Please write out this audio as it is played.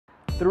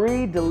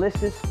3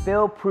 delicious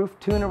fail-proof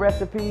tuna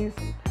recipes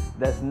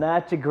that's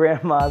not your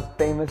grandma's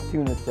famous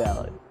tuna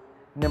salad.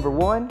 Number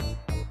 1,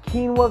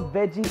 quinoa,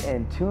 veggie,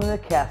 and tuna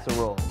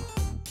casserole.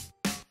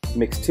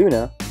 Mix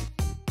tuna,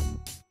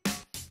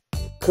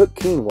 cook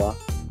quinoa,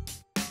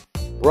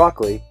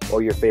 broccoli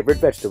or your favorite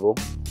vegetable,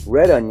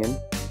 red onion,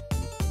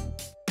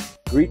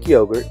 Greek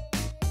yogurt,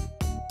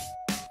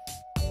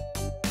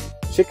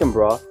 chicken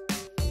broth,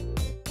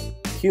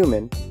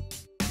 cumin,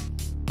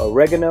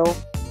 oregano,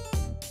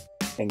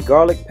 and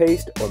garlic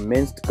paste or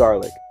minced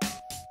garlic.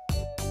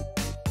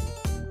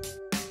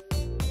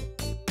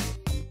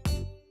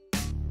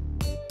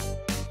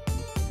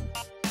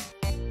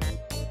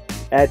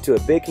 Add to a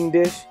baking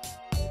dish.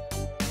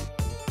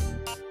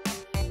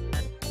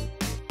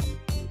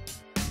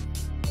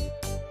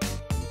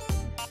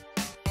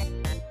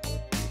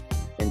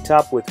 And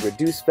top with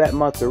reduced fat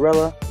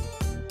mozzarella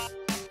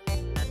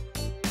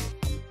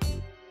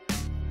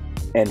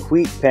and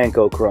wheat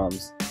panko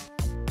crumbs.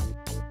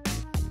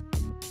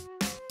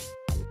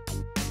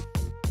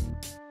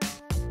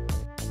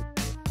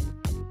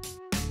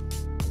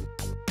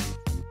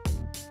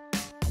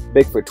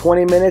 Bake for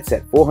 20 minutes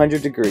at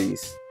 400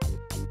 degrees.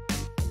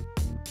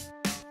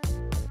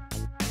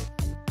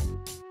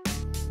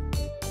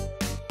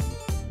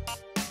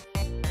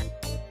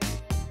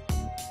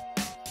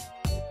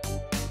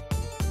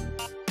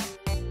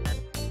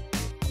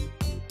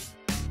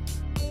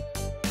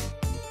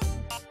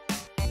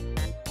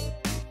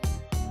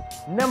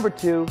 Number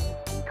 2,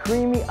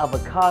 creamy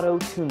avocado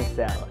tuna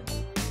salad.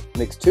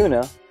 Mix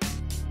tuna,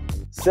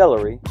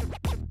 celery,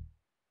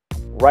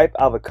 ripe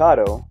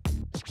avocado,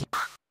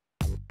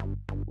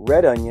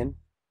 red onion,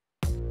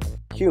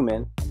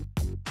 cumin,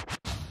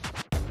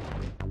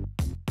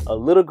 a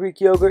little Greek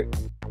yogurt,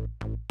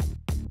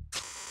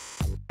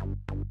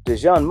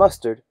 Dijon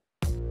mustard,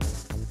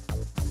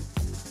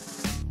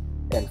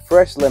 and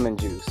fresh lemon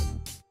juice.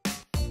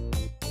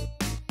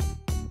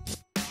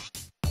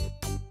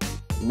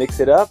 Mix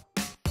it up.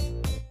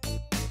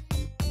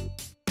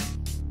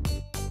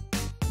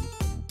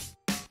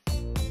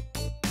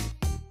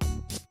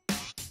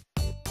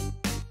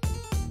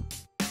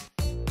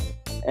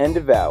 And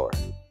devour.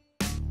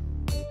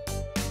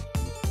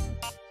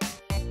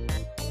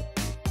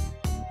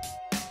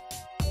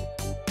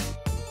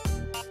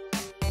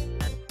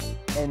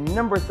 And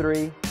number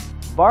 3,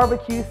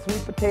 barbecue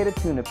sweet potato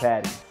tuna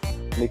patties.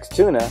 Mix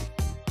tuna,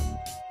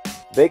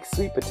 baked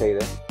sweet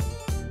potato,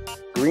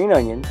 green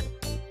onion,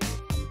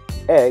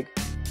 egg,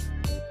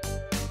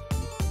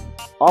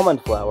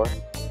 almond flour,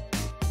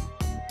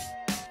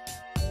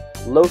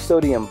 low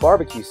sodium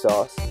barbecue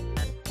sauce,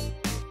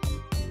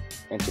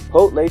 and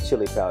chipotle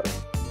chili powder.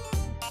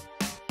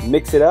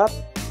 Mix it up.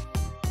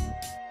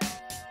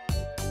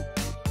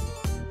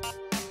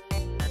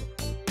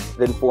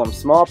 Then form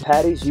small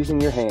patties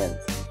using your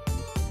hands.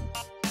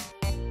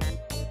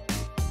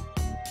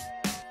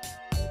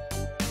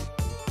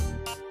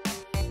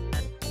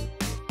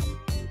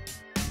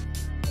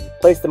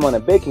 Place them on a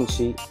baking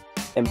sheet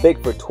and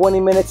bake for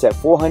 20 minutes at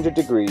 400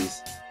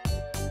 degrees.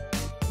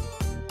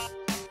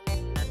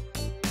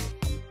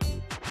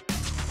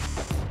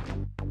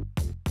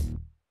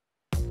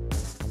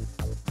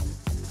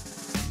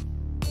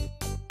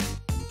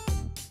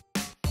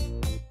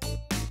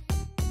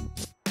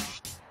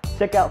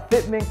 Check out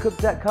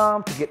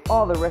fitmencook.com to get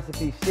all the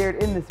recipes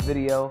shared in this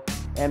video.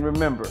 And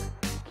remember,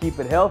 keep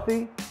it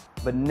healthy,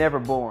 but never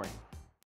boring.